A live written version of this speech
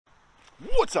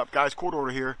What's up, guys?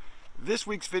 Hoarder here. This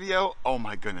week's video, oh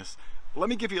my goodness, let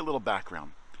me give you a little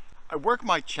background. I work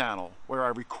my channel where I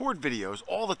record videos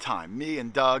all the time, me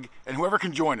and Doug and whoever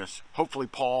can join us. Hopefully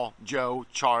Paul, Joe,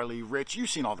 Charlie, Rich,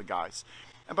 you've seen all the guys.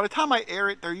 And by the time I air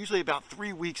it, they're usually about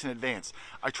 3 weeks in advance.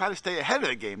 I try to stay ahead of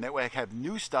the game. That way I can have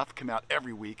new stuff come out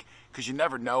every week, because you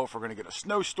never know if we're going to get a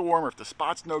snowstorm or if the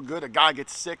spot's no good, a guy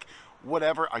gets sick,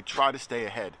 whatever. I try to stay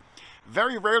ahead.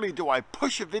 Very rarely do I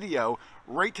push a video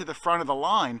right to the front of the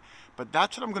line, but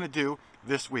that's what I'm going to do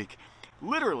this week.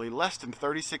 Literally less than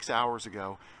 36 hours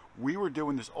ago, we were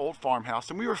doing this old farmhouse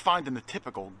and we were finding the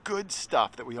typical good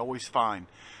stuff that we always find.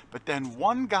 But then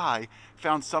one guy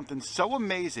found something so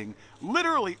amazing,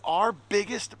 literally our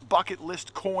biggest bucket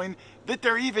list coin that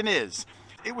there even is.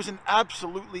 It was an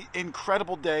absolutely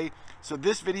incredible day, so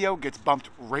this video gets bumped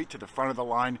right to the front of the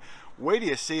line. Wait till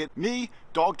you see it. Me,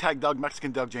 Dog Tag Doug,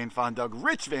 Mexican Doug, Jane Fond Doug,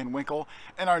 Rich Van Winkle,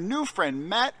 and our new friend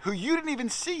Matt, who you didn't even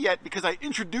see yet because I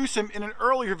introduced him in an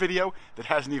earlier video that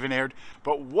hasn't even aired.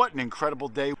 But what an incredible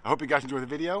day. I hope you guys enjoy the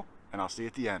video, and I'll see you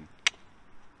at the end.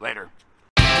 Later.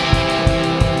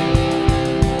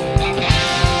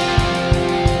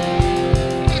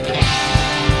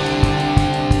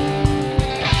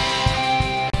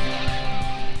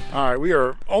 All right, we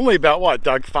are only about, what,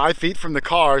 Doug, 5 feet from the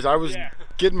cars. I was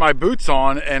getting my boots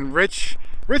on, and Rich,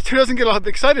 who doesn't get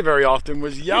excited very often,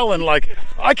 was yelling like,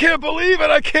 I can't believe it,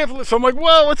 I can't believe it. So I'm like,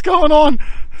 well, what's going on?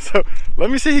 So let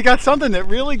me see, he got something that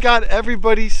really got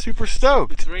everybody super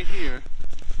stoked. It's right here.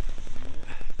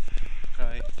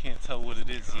 I can't tell what it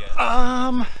is yet.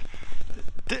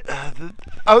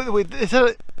 Oh, wait, is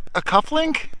that a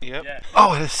cufflink? Yep. Yeah.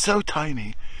 Oh, it is so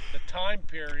tiny. The time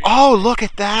period. Oh, look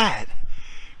at that.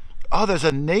 Oh, there's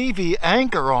a Navy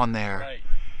anchor on there. Right.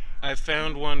 I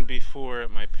found one before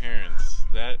at my parents'.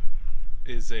 That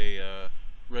is a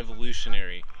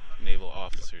Revolutionary Naval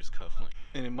officer's cufflink.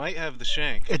 And it might have the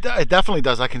shank. It definitely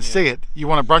does. I can see it. You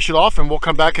want to brush it off and we'll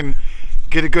come back and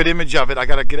get a good image of it. I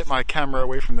got to get my camera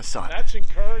away from the sun. That's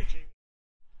encouraging.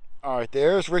 All right,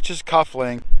 there's Rich's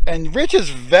cufflink. And Rich is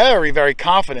very, very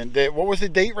confident that, what was the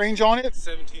date range on it?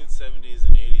 1770s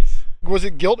and 80s. Was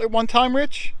it gilt at one time,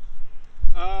 Rich?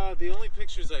 The only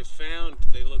pictures I found,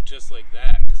 they look just like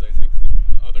that, because I think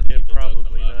the other people Probably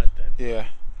dug them not up. then. Yeah.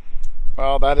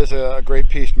 Well, that is a great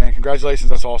piece, man. Congratulations.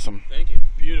 That's awesome. Thank you.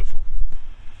 Beautiful.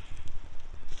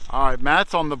 All right,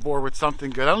 Matt's on the board with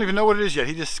something good. I don't even know what it is yet.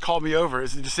 He just called me over.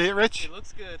 Did you see it, Rich? It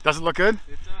looks good. Does it look good?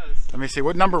 It does. Let me see.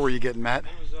 What number were you getting, Matt?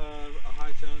 That was a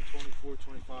high tone, 24,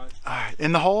 25. All right.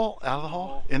 In the hole? Out of the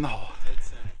hole? In the hole. Dead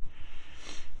center.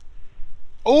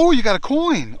 Oh, you got a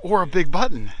coin or a big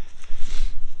button.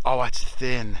 Oh, that's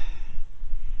thin.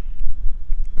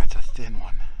 That's a thin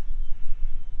one.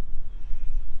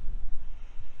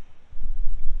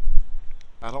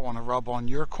 I don't want to rub on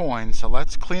your coin, so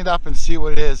let's clean it up and see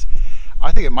what it is.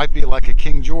 I think it might be like a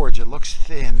King George. It looks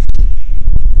thin.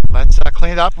 Let's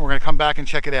clean it up and we're going to come back and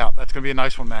check it out. That's going to be a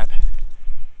nice one, Matt.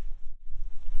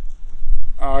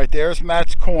 All right, there's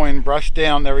Matt's coin, brushed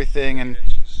down and everything. And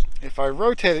if I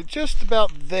rotate it just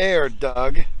about there,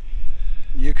 Doug,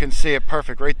 you can see it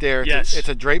perfect right there. Yes. It's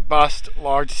a drape bust,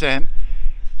 large cent.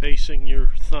 Facing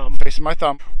your thumb. Facing my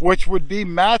thumb, which would be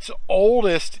Matt's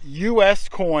oldest U.S.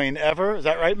 coin ever. Is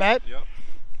that right, Matt? Yep.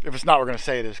 If it's not, we're going to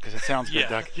say it is because it sounds good,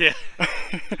 Doug. Yeah.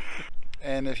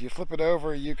 And if you flip it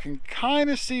over, you can kind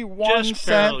of see 1 Just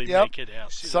cent. barely Yep. make it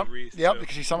out. Some, wreath, yep, too. you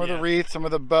can see some of the Yeah. wreath, some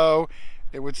of the bow.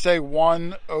 It would say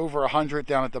 1 over 100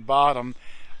 down at the bottom.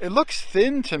 It looks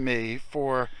thin to me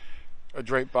for a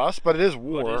drape bust, but it is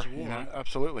war. Well, it is You war. know,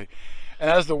 absolutely. And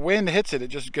as the wind hits it, it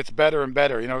just gets better and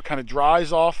better. You know, it kind of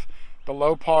dries off the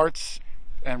low parts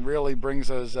and really brings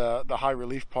us the high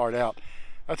relief part out.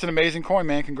 That's an amazing coin,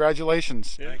 man.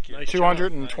 Congratulations. Yeah, Thank you. nice job.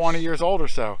 220 years old or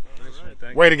so. Thanks, man.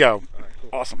 Thank Way to go. All right, cool.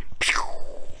 Awesome.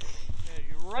 Yeah,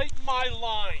 you're right in my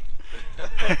line.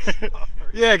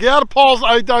 Yeah, get out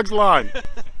of Doug's line.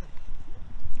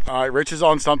 All right, Rich is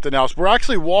on something else. We're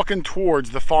actually walking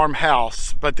towards the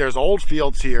farmhouse, but there's old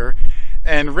fields here.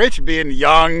 And Rich, being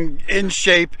young, in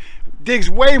shape, digs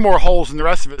way more holes than the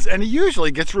rest of us, and he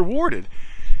usually gets rewarded.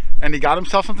 And he got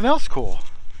himself something else cool.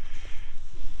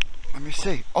 Let me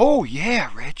see. Oh,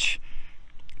 yeah, Rich.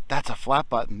 That's a flat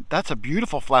button. That's a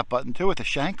beautiful flat button, too, with a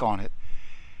shank on it.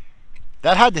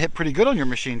 That had to hit pretty good on your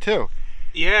machine, too.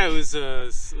 Yeah, it was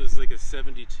like a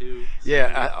 72.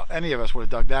 Yeah, any of us would have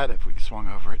dug that if we swung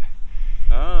over it.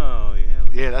 Oh, yeah.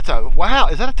 Yeah, that's a, wow,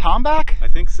 is that a tomback? I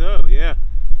think so, yeah.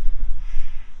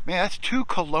 Man, that's 2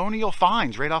 colonial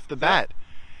finds right off the bat.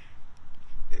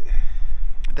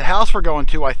 The house we're going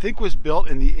to, I think, was built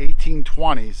in the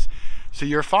 1820s. So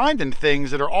you're finding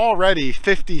things that are already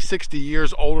 50, 60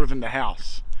 years older than the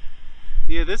house.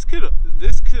 Yeah, this could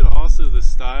also, the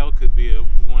style could be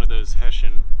one of those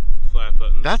Hessian flat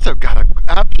buttons. That's got a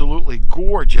absolutely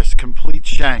gorgeous complete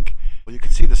shank. You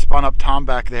can see the spun up tom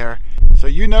back there. So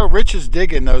you know Rich is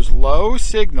digging those low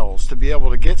signals to be able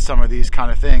to get some of these kind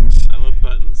of things. I love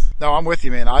buttons. No, I'm with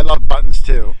you, man. I love buttons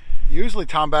too. Usually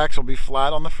tombacks will be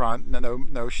flat on the front,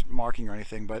 no marking or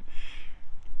anything, and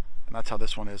that's how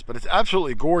this one is. But it's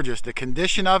absolutely gorgeous. The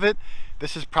condition of it,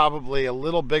 this is probably a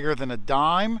little bigger than a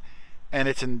dime, and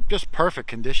it's in just perfect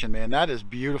condition, man. That is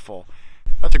beautiful.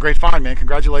 That's a great find, man.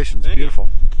 Congratulations. Thank Beautiful.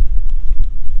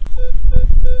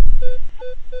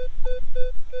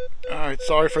 All right,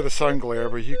 sorry for the sun glare,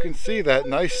 but you can see that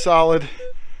nice solid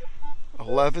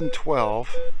 11,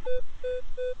 12.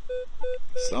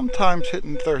 Sometimes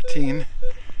hitting 13.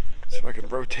 See if I can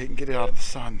rotate and get it out of the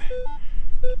sun.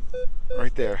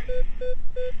 Right there.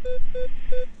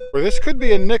 Well, this could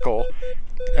be a nickel,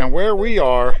 and where we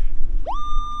are,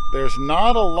 there's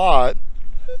not a lot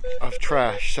of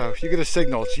trash. So if you get a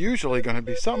signal, it's usually going to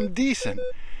be something decent.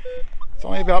 It's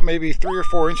only about maybe 3 or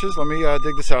 4 inches. Let me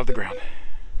dig this out of the ground.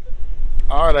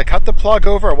 All right, I cut the plug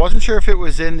over. I wasn't sure if it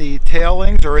was in the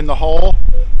tailings or in the hole,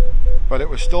 but it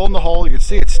was still in the hole. You can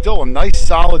see it's still a nice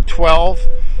solid 12.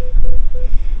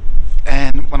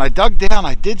 And when I dug down,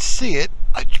 I did see it.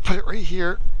 I put it right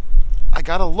here. I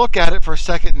got to look at it for a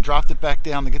second and dropped it back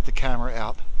down to get the camera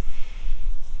out.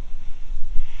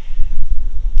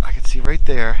 I can see right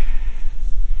there.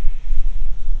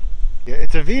 Yeah,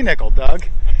 it's a V-nickel, Doug.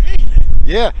 A V-nickel?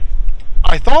 Yeah.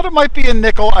 I thought it might be a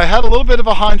nickel. I had a little bit of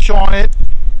a hunch on it.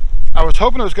 I was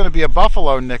hoping it was going to be a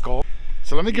buffalo nickel.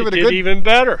 So let me give it a good... even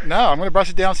better. No, I'm going to brush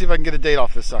it down and see if I can get a date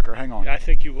off this sucker. Hang on. Yeah, I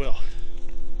think you will.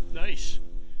 Nice.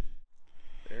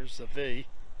 There's the V.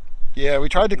 Yeah, we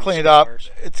tried to clean it up.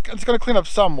 It's going to clean up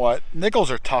somewhat. Nickels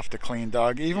are tough to clean,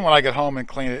 Doug. Even when I get home and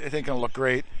clean it, it ain't going to look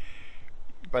great.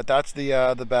 But that's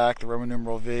the back, the Roman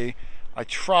numeral V. I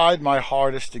tried my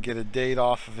hardest to get a date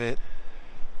off of it.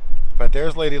 But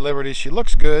there's Lady Liberty. She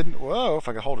looks good. Whoa, if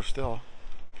I could hold her still.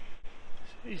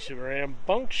 She's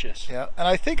rambunctious. Yeah, and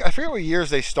I forget what years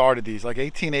they started these, like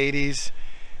 1880s,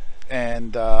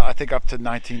 and I think up to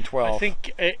 1912. I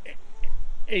think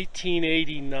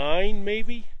 1889,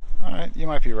 maybe. All right, you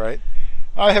might be right.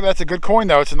 That's a good coin,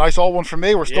 though. It's a nice old one for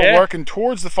me. We're still working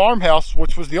towards the farmhouse,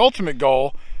 which was the ultimate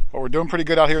goal, but we're doing pretty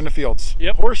good out here in the fields.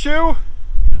 Yep. Horseshoe?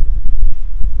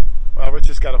 Well, Rich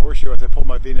just got a horseshoe as I pull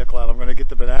my V-nickel out. I'm going to get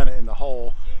the banana in the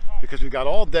hole because we've got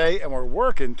all day and we're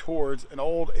working towards an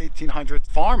old 1800s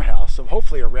farmhouse. So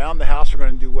hopefully around the house we're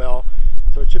going to do well.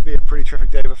 So it should be a pretty terrific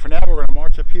day. But for now we're going to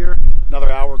march up here. Another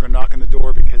hour, we're going to knock on the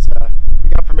door because we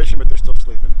got permission, but they're still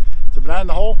sleeping. So banana in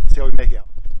the hole, see how we make it out.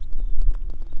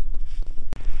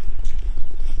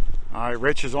 All right,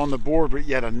 Rich is on the board with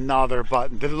yet another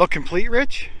button. Did it look complete,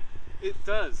 Rich? It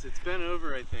does. It's bent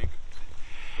over, I think.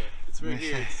 But it's right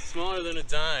here. It's smaller than a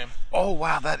dime. Oh,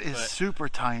 wow, that is super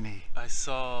tiny. I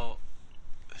saw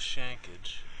a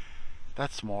shankage.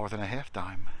 That's smaller than a half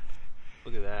dime.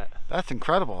 Look at that. That's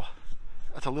incredible.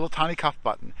 That's a little tiny cuff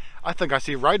button. I think I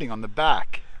see writing on the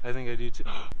back. I think I do too.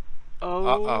 Oh,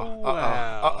 uh-oh,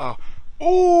 wow. uh-oh.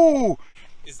 Ooh!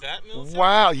 Is that military?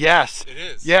 Wow, yes. It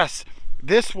is. Yes.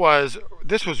 This was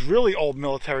really old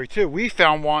military too. We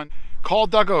found one called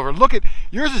dug over. Look at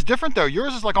yours is different though.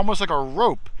 Yours is like almost like a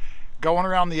rope going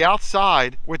around the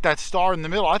outside with that star in the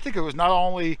middle. I think it was not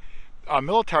only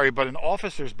military but an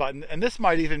officer's button, and this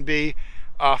might even be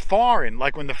foreign,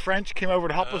 like when the French came over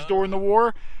to help us during the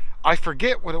war. I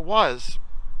forget what it was.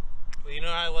 Well, you know,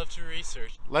 I love to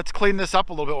research. Let's clean this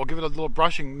up a little bit. We'll give it a little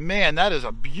brushing. Man, that is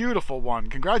a beautiful one.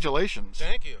 Congratulations.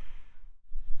 Thank you.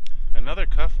 Another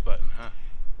cuff button, huh?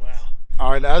 Wow.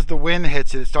 All right, as the wind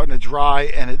hits it, it's starting to dry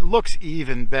and it looks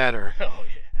even better. Oh,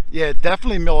 yeah. Yeah,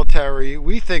 definitely military.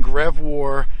 We think Rev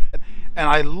War. And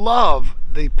I love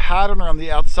the pattern around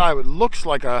the outside. It looks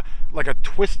like a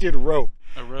twisted rope.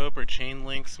 A rope or chain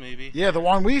links, maybe? Yeah, the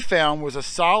one we found was a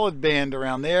solid band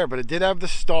around there, but it did have the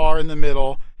star in the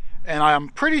middle. And I'm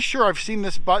pretty sure I've seen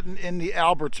this button in the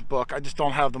Albert's book. I just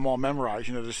don't have them all memorized.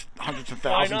 You know, there's hundreds and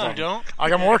thousands of them. You don't?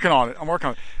 I'm working on it. I'm working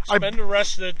on it. Spend the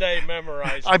rest of the day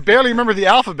memorizing. I barely remember the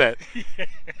alphabet.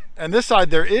 And this side,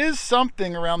 there is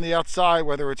something around the outside,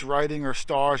 whether it's writing or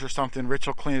stars or something. Rich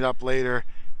will clean it up later,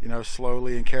 you know,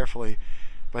 slowly and carefully.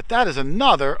 But that is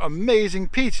another amazing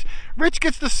piece. Rich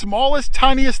gets the smallest,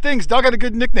 tiniest things. Doug had a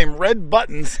good nickname, Red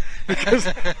Buttons, because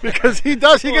he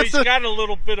does. He's got a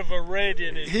little bit of a red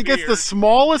in his He gets the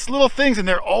smallest little things, and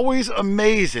they're always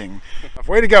amazing.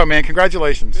 Way to go, man!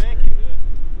 Congratulations. Thank you.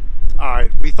 All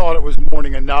right, we thought it was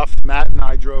morning enough. Matt and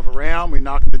I drove around. We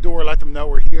knocked on the door, let them know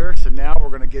we're here. So now we're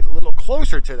going to get a little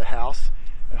closer to the house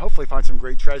and hopefully find some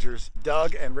great treasures.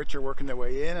 Doug and Rich are working their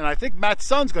way in, and I think Matt's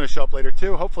son's going to show up later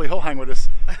too. Hopefully he'll hang with us,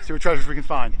 see what treasures we can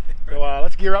find. So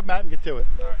let's gear up, Matt, and get to it.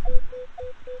 All right.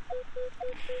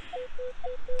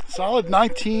 Solid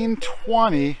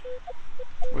 1920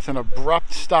 with an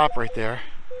abrupt stop right there.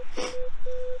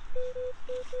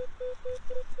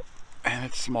 And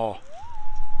it's small.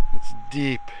 It's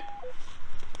deep.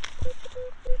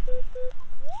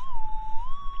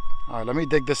 All right, let me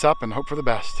dig this up and hope for the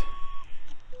best.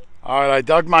 All right, I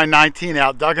dug my 19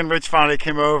 out. Doug and Rich finally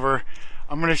came over.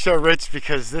 I'm going to show Rich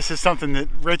because this is something that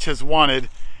Rich has wanted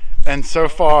and so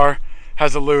far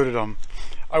has eluded him.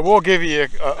 I will give you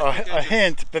a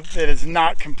hint, but it is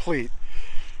not complete.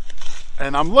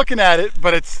 And I'm looking at it,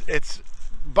 but it's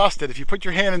busted. If you put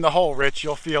your hand in the hole, Rich,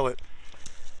 you'll feel it.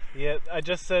 Yeah, I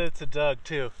just said it's a Doug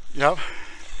too. Yep.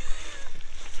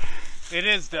 It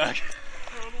is Doug.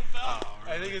 Oh,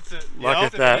 really? I think it's a. Look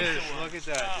at that. Look at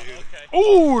that, dude. Okay.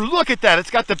 Ooh, look at that. It's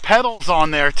got the pedals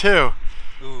on there too.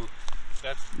 Ooh,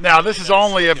 that's. Now this is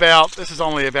only about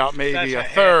maybe a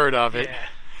third of it. Yeah.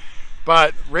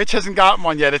 But Rich hasn't gotten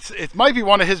one yet. It might be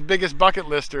one of his biggest bucket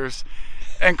listers.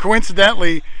 And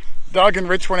coincidentally, Doug and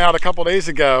Rich went out a couple days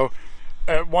ago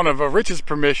at one of Rich's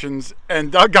permissions,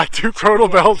 and Doug got 2 crotal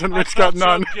bells and Rich got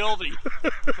none. So guilty.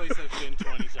 Place I've been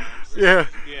 20 times. Yeah.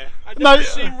 Yeah. I've No, never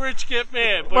seen Rich get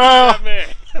mad, but well, he's not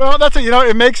mad. Well, that's it. You know,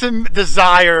 it makes him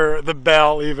desire the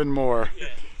bell even more. Yeah,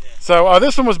 yeah. So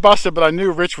this one was busted, but I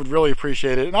knew Rich would really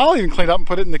appreciate it. And I'll even clean it up and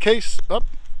put it in the case. Oh.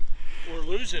 Or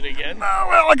lose it again. No,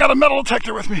 well, I got a metal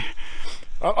detector with me.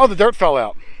 Oh, the dirt fell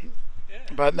out. Yeah.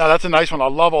 But no, that's a nice one. I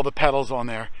love all the pedals on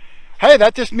there. Hey,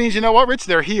 that just means, you know what, Rich?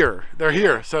 They're here. They're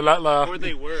here. So Or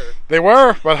they were. They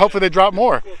were, but hopefully they drop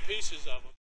more. Or pieces of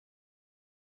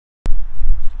them.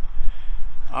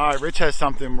 All right, Rich has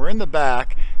something. We're in the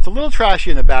back. It's a little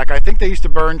trashy in the back. I think they used to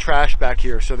burn trash back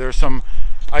here. So there's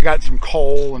I got some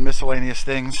coal and miscellaneous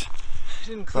things. I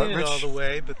didn't clean But it all Rich- the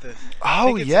way, but the. Oh, I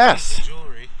think it's yes. a piece of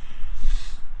jewelry.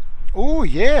 Oh,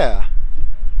 yeah.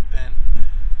 Bent.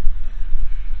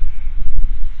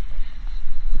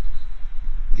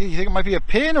 Yeah, you think it might be a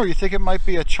pin, or you think it might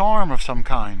be a charm of some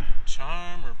kind?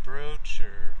 Charm or brooch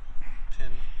or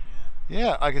pin. Yeah.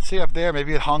 Yeah, I could see up there.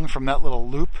 Maybe it hung from that little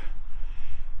loop.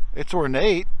 It's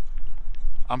ornate.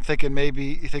 I'm thinking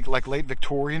maybe, you think like late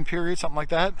Victorian period, something like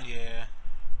that? Yeah.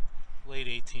 Late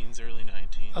 18s, early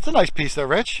 19s. That's a nice piece though,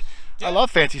 Rich. Yeah. I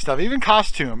love fancy stuff. Even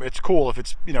costume, it's cool if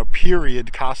it's, you know,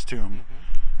 period costume.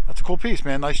 That's a cool piece,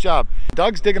 man. Nice job.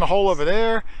 Doug's digging a hole over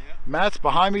there. Matt's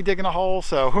behind me digging a hole.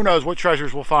 So who knows what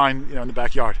treasures we'll find, you know, in the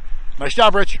backyard. Nice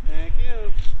job, Rich. Thank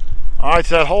you. All right,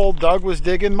 so that hole Doug was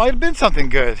digging might have been something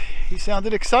good. He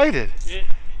sounded excited.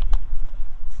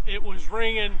 It was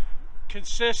ringing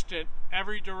consistent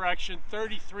every direction,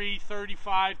 33,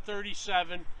 35,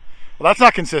 37. Well, that's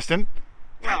not consistent.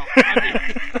 Well, I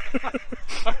mean,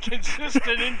 a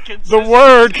consistent inconsistent. The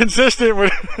word consistent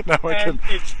with no, I And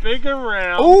couldn't. it's big and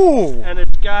round. Ooh. And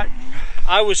it's got,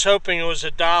 I was hoping it was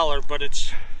 $1, but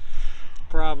it's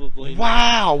probably not.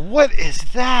 Wow, what is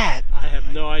that? I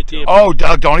have no idea. Oh,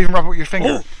 Doug, don't even rub it with your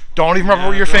finger. Oh. Don't even rub it Yeah,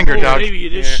 with your don't finger, Oh, Doug. maybe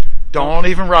it is. Don't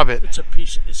even rub it. It's a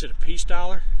piece. Is it a piece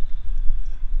dollar?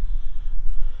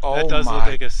 Oh That does my. look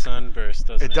like a sunburst,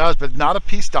 doesn't it? It does, but not a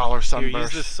piece dollar Here, use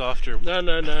sunburst. this softer.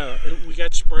 No. We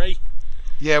got spray.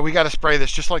 Yeah, we got to spray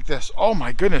this just like this. Oh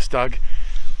my goodness, Doug.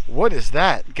 What is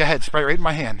that? Go ahead, spray right in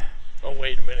my hand. Oh,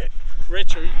 wait a minute.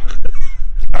 Rich, are you?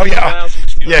 Oh yeah. Lousy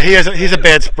skill. Yeah, he's a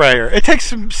bad sprayer. It takes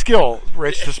some skill,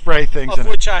 Rich, to spray things Of in it.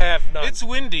 which I have none. It's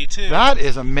windy too. That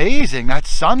is amazing.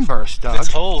 That's sunburst, Doug.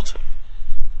 It's hold.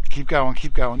 Keep going,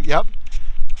 keep going. Yep.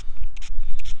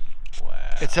 Wow.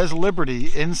 It says Liberty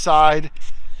inside.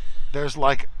 There's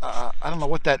like, I don't know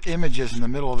what that image is in the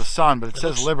middle of the sun, but it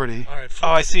says looks- Liberty. All right. Oh,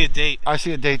 I see a date. I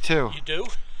see a date too. You do?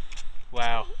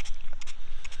 Wow.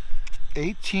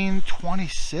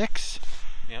 1826?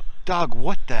 Yep. Doug,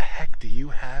 what the heck do you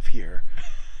have here?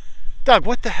 Doug,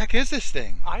 what the heck is this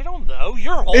thing? I don't know.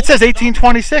 You're holding It says it up.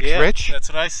 1826, Yeah, Rich. that's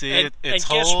what I see. And, It's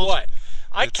and guess hold. what?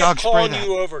 I It's- kept Doug, spray calling that.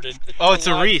 you over to. Oh, it's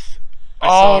a live- wreath. I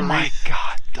saw Oh a my wreath.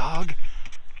 God, Doug.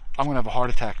 I'm gonna have a heart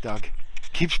attack, Doug.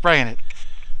 Keep spraying it.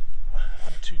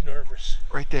 I'm too nervous.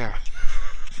 Right there.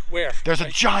 Where? There's a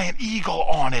Right- giant eagle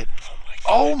on it.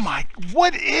 Oh my,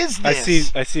 what is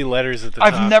this? I see letters at the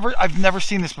I've top. never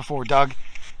seen this before, Doug.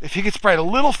 If you could spray it a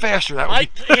little faster, that would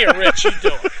be... Here, Rich, you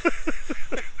do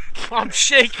it. I'm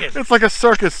shaking. It's like a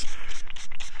circus.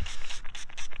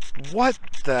 What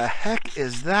the heck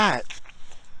is that?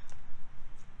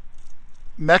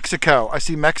 Mexico. I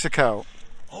see Mexico.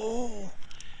 Oh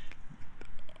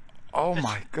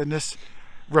my goodness.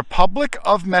 Republic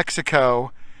of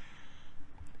Mexico.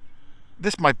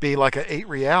 This might be like an 8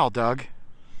 real, Doug.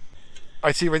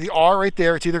 I see where the R right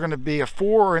there. It's either going to be a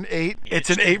 4 or an 8. It's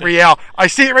an 8 real. I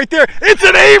see it right there. It's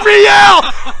an 8 real.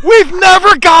 We've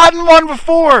never gotten one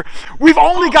before. We've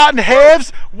only gotten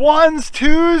halves, ones,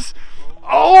 twos.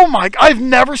 Oh my, I've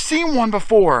never seen one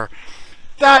before.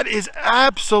 That is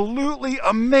absolutely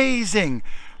amazing.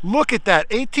 Look at that,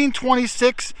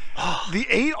 1826, the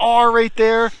 8R right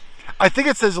there. I think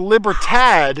it says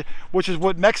Libertad, which is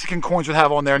what Mexican coins would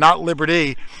have on there, not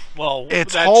Liberty. Well,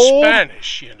 it's that's whole,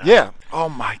 Spanish, you know. Yeah. Oh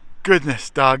my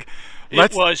goodness, Doug.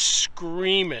 It was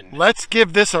screaming. Let's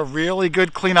give this a really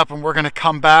good cleanup and we're going to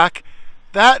come back.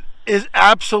 That is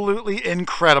absolutely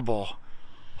incredible.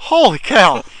 Holy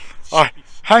cow. All right,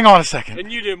 hang on a second.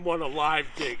 And you didn't want to live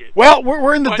dig it. Well,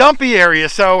 we're in the dumpy area,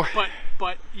 so.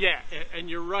 But yeah, and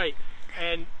you're right.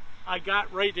 And I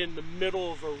got right in the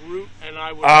middle of a root, and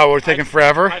I was. Oh, we're taking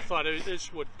forever? I thought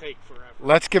this would take forever.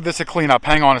 Let's give this a cleanup.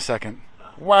 Hang on a second.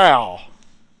 Wow.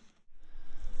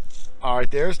 All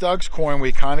right, there's Doug's coin.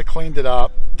 We kind of cleaned it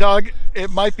up. Doug, it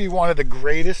might be one of the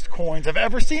greatest coins I've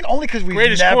ever seen, only because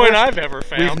greatest coin I've ever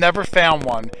found. We've never found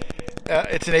one.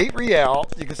 It's an 8 real.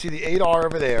 You can see the 8R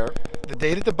over there. The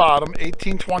date at the bottom,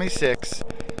 1826.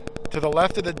 To the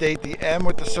left of the date, the M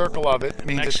with the circle of it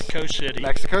means Mexico City.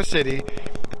 Mexico City.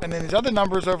 And then these other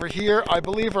numbers over here, I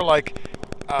believe, are like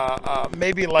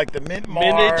maybe like the mint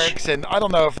marks, and I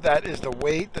don't know if that is the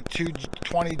weight, the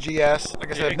 220 GS.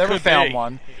 Like I said, I've never found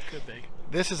one. It could be.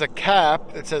 This is a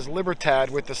cap that says Libertad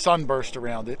with the sunburst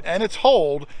around it, and it's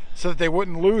hold so that they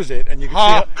wouldn't lose it, and you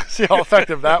can see how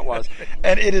effective that was.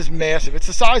 And it is massive. It's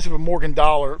the size of a Morgan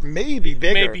dollar, maybe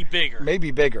bigger. Maybe bigger.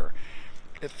 Maybe bigger.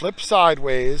 It flips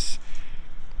sideways.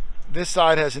 This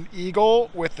side has an eagle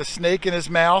with the snake in his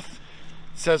mouth.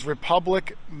 It says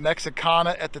Republic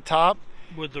Mexicana at the top.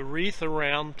 With the wreath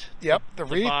around the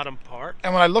wreath. Bottom part.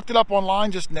 And when I looked it up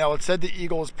online just now, it said the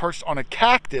eagle is perched on a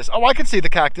cactus. Oh, I can see the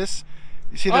cactus.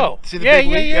 You see the, big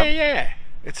leaf? Yeah.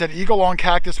 It said eagle on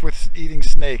cactus with eating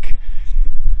snake.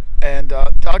 And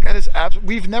Doug, that is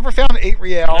absolutely. We've never found an 8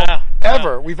 real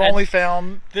ever. We've only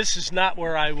found. This is not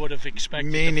where I would have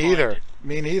expected. Me neither.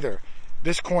 Me neither.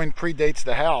 This coin predates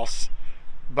the house,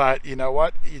 but you know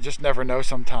what? You just never know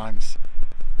sometimes.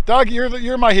 Doug,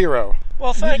 you're my hero.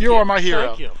 Well, thank you. You are my hero.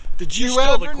 Thank you. Did you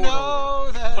ever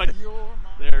know that you're my...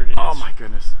 There it is. Oh my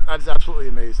goodness, that is absolutely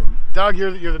amazing. Doug,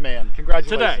 you're the man.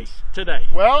 Congratulations. Today.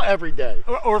 Well, every day.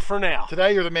 Or for now.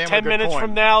 Today, you're the man. 10 with a good minutes coin.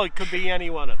 from now, it could be any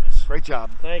one of us. Great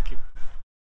job. Thank you.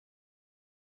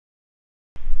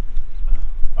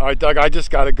 All right, Doug, I just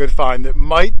got a good find that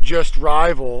might just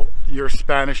rival your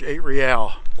Spanish 8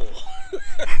 real. Oh.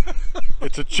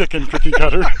 It's a chicken cookie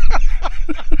cutter.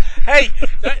 Hey,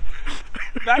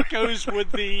 that goes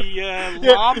with the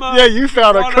llama. Yeah, you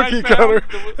found a cookie cutter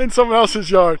in someone else's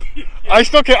yard. I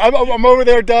still can't. I'm over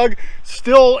there, Doug,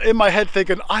 still in my head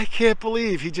thinking, I can't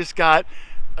believe he just got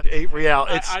an 8 real.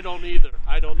 I don't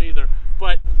either.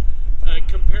 But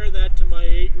compare that to my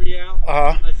 8 real.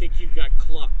 I think you got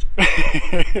clucked.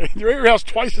 Your 8 real's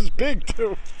twice as big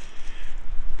too.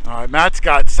 All right, Matt's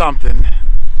got something.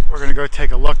 We're gonna go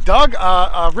take a look. Doug,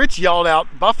 Rich yelled out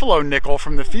buffalo nickel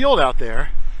from the field out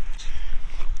there.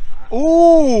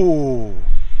 Ooh.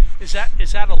 Is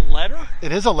that a letter?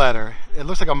 It is a letter. It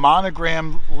looks like a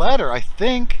monogram letter, I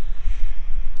think.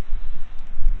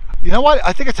 You know what?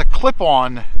 I think it's a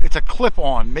clip-on. It's a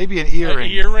clip-on, maybe an earring.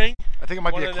 An earring? I think it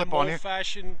might be a clip-on here.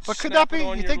 But could that be?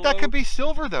 You think that could be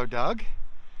silver though, Doug?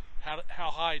 How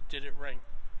high did it ring?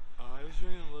 It was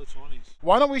ringing in the low 20s.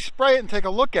 Why don't we spray it and take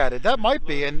a look at it? That might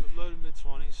be. And low to mid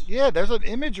 20s. yeah, there's an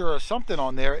image or something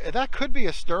on there. That could be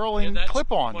a sterling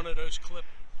clip-on. One of those clip.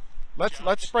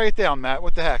 Let's spray it down, Matt.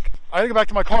 What the heck? I had to go back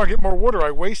to my car and get more water.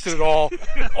 I wasted it all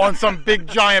on some big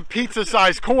giant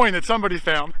pizza-sized coin that somebody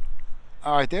found.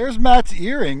 All right, there's Matt's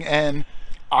earring, and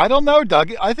I don't know,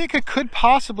 Doug. I think it could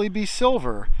possibly be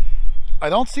silver. I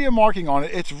don't see a marking on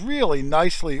it. It's really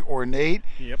nicely ornate.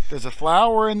 Yep. There's a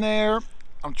flower in there.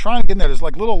 I'm trying to get in there. There's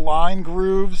like little line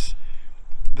grooves.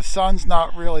 The sun's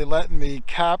not really letting me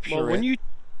capture it. Well, when you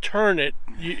turn it,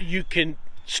 you can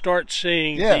start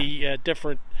seeing the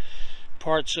different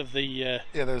parts of the yeah,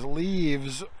 there's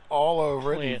leaves all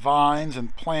over plant. it, and vines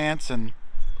and plants and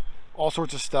all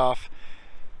sorts of stuff.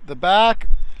 The back,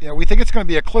 we think it's going to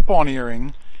be a clip-on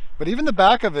earring, but even the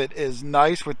back of it is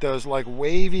nice with those like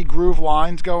wavy groove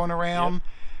lines going around. Yep.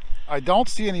 I don't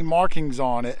see any markings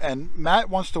on it, and Matt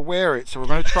wants to wear it, so we're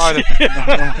going to try to.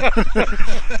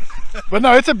 But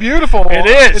no, it's a beautiful. It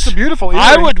is. It's a beautiful earring.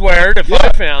 I would wear it if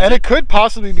I found it. And it could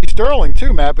possibly be sterling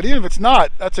too, Matt. But even if it's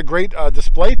not, that's a great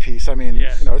display piece. I mean,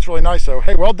 Yes. you know, it's really nice. So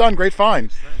hey, well done, great find.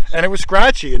 Thanks. And it was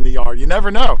scratchy in the yard. You never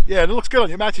know. Yeah, it looks good on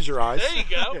you. It matches your eyes. There you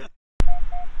go.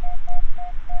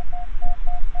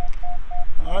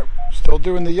 All right, still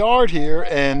doing the yard here,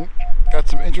 and got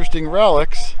some interesting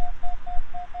relics.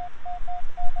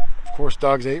 Of course,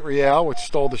 Doug's 8 Real, which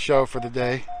stole the show for the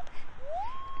day.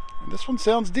 And this one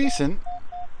sounds decent.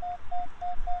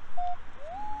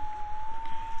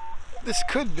 This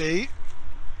could be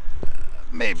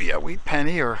maybe a wheat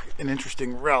penny or an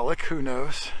interesting relic, who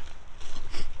knows.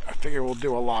 I figure we'll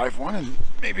do a live one and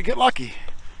maybe get lucky.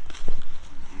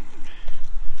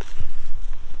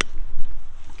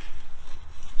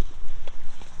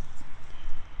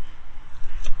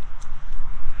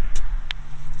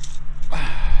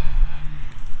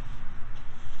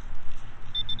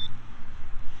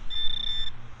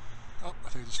 Oh, I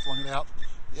think I just flung it out.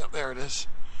 Yep, there it is.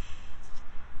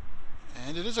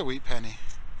 And it is a wheat penny.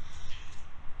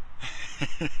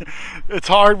 It's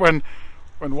hard when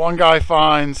one guy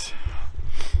finds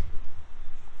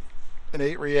an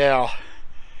 8 Real.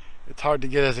 It's hard to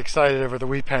get as excited over the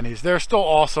wheat pennies. They're still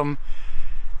awesome.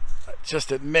 Just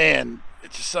that, man,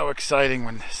 it's just so exciting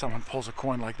when someone pulls a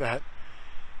coin like that.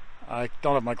 I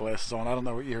don't have my glasses on. I don't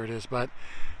know what year it is, but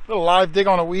a little live dig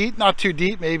on a wheat. Not too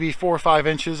deep, maybe 4 or 5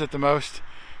 inches at the most.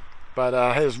 But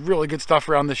there's really good stuff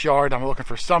around this yard. I'm looking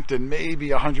for something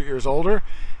maybe 100 years older.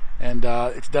 And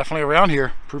it's definitely around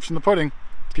here. Proof's in the pudding.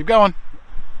 Let's keep going.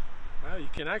 Well, you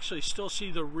can actually still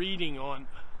see the reading on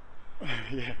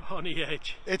Yeah. on the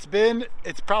edge. It's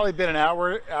probably been an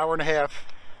hour and a half.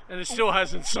 And it still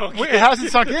hasn't sunk It in.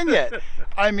 hasn't sunk in yet.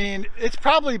 I mean, it's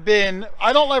probably been,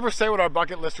 I don't ever say what our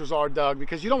bucket listers are, Doug,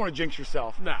 because you don't want to jinx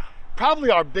yourself. Nah. Probably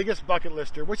our biggest bucket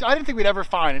lister, which I didn't think we'd ever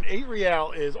find. An 8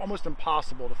 Real is almost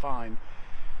impossible to find.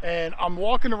 And I'm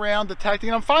walking around detecting,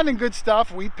 and I'm finding good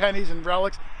stuff, wheat pennies and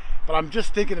relics, but I'm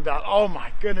just thinking about, oh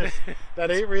my goodness, that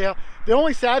 8 Real. The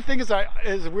only sad thing is,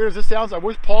 as weird as this sounds, I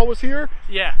wish Paul was here.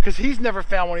 Yeah. Because he's never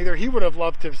found one either. He would have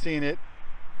loved to have seen it.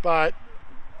 But,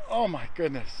 oh my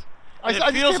goodness. It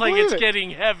just feels can't like believe it's it.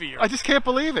 getting heavier. I just can't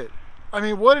believe it. I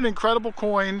mean, what an incredible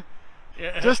coin.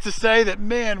 Yeah. Just to say that,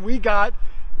 man, we got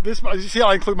this. You see how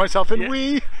I include myself in Yeah.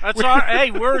 we? That's our,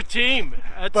 hey, we're a team.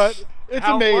 That's But it's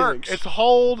how amazing. It works. It's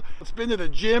hold. It's been to the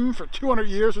gym for 200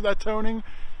 years with that toning.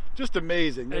 Just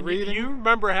amazing. The And reading. you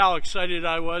remember how excited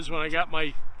I was when I got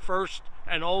my first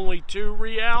and only 2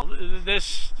 Real?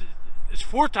 This is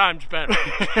 4 times better.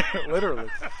 Literally.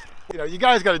 You know, you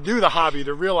guys got to do the hobby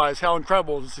to realize how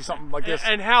incredible it is to see something like this.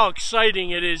 And how exciting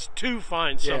it is to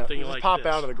find something just like pop this.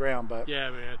 out of the ground. But Yeah,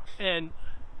 man. And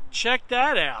check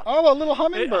that out. oh, a little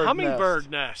hummingbird. A hummingbird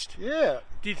nest. Yeah.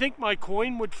 Do you think my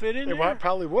coin would fit in It there?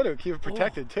 probably would have. Keep it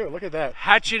protected too. Look at that.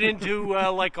 Hatch it into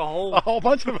like a whole. A whole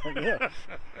bunch of them. Yeah.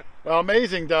 Well,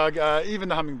 amazing, Doug. Even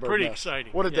the hummingbird. Pretty nest.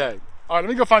 exciting, What a yeah. day. All right, let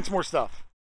me go find some more stuff.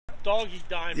 Doggy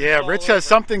diamonds. Yeah, all Rich over. has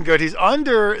something good. He's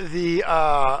under the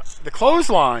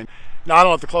clothesline. Now, I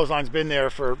don't know if the clothesline's been there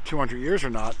for 200 years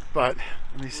or not, but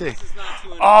let me see. This is not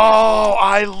 200 Oh,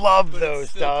 I love but those,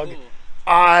 it's still Doug. cool.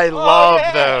 I Oh, love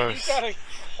yeah, those. You got a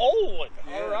whole one.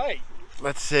 Yeah. All right.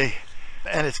 Let's see.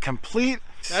 And it's complete.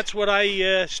 That's what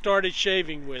I started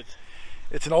shaving with.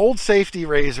 It's an old safety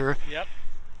razor. Yep.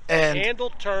 And Handle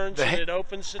turns the and ha- it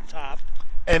opens the top.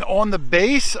 And on the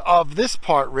base of this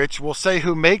part, Rich, we'll say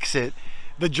who makes it.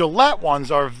 The Gillette ones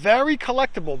are very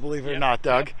collectible, believe it or Yep, not,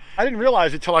 Doug. I didn't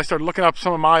realize it until I started looking up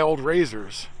some of my old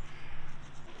razors.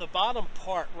 The bottom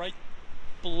part right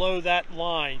below that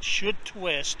line should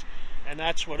twist, and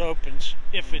that's what opens.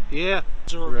 If it Yeah.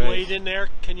 is there a Right. blade in there,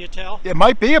 can you tell? It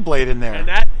might be a blade in And there.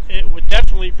 that it would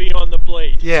definitely be on the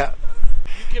blade. Yeah.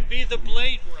 You can be the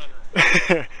blade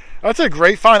runner. That's a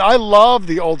great find. I love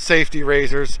the old safety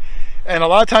razors. And a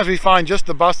lot of times we find just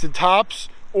the busted tops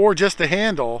or just the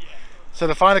handle. So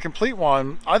to find a complete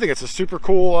one, I think it's a super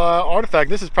cool artifact.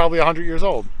 This is probably 100 years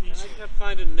old. I kept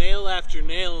finding nail after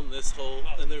nail in this hole,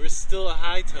 and there was still a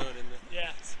high tone in it.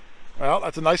 Yes. Well,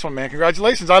 that's a nice one, man.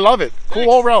 Congratulations. I love it. Cool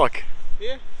Thanks. old relic.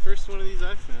 Yeah, first one of these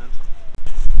I found.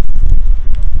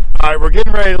 All right, we're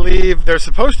getting ready to leave. There's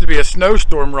supposed to be a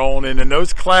snowstorm rolling in, and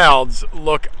those clouds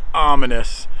look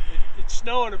ominous. It's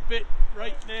snowing a bit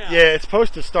right now. Yeah, it's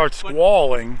supposed to start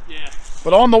squalling. Yeah.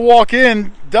 But on the walk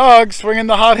in, Doug, swinging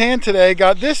the hot hand today,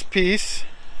 got this piece.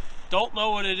 Don't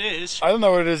know what it is. I don't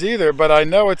know what it is either, but I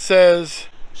know it says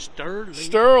Sterling.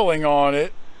 Sterling on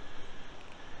it.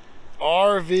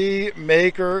 RV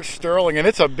Maker Sterling, and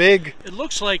it's a big. It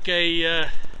looks like a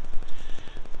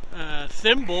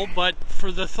thimble, but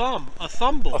for the thumb. A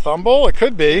thumble. A thumble? It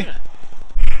could be. Yeah.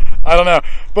 I don't know.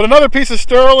 But another piece of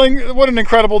sterling. What an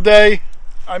incredible day.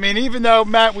 I mean, even though,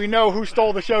 Matt, we know who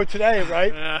stole the show today,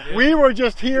 right? We were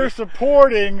just here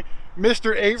supporting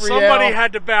Mr. 8 Real. Somebody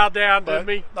had to bow down, didn't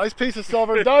we? Nice piece of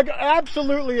silver. Doug,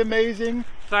 absolutely amazing.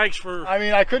 Thanks for... I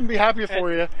mean, I couldn't be happier for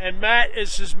you. And Matt,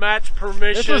 this is Matt's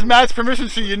permission. This was Matt's permission,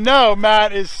 so you know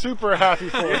Matt is super happy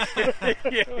for us.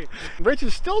 Yeah. Rich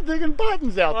is still digging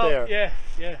buttons out there. Yeah,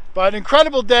 yeah. But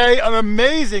incredible day, an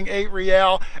amazing 8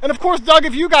 Real. And of course, Doug,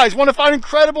 if you guys want to find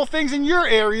incredible things in your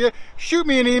area, shoot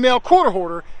me an email,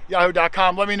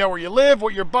 quarterhoarder@yahoo.com. Let me know where you live,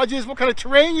 what your budget is, what kind of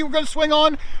terrain you're going to swing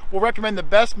on. We'll recommend the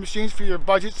best machines for your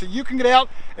budget so you can get out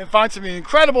and find some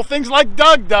incredible things like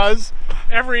Doug does.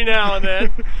 Every now and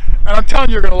then. And I'm telling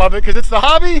you, you're going to love it because it's the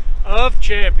hobby of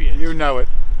champions. You know it.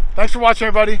 Thanks for watching,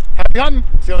 everybody. Happy hunting.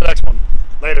 See you on the next one.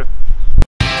 Later.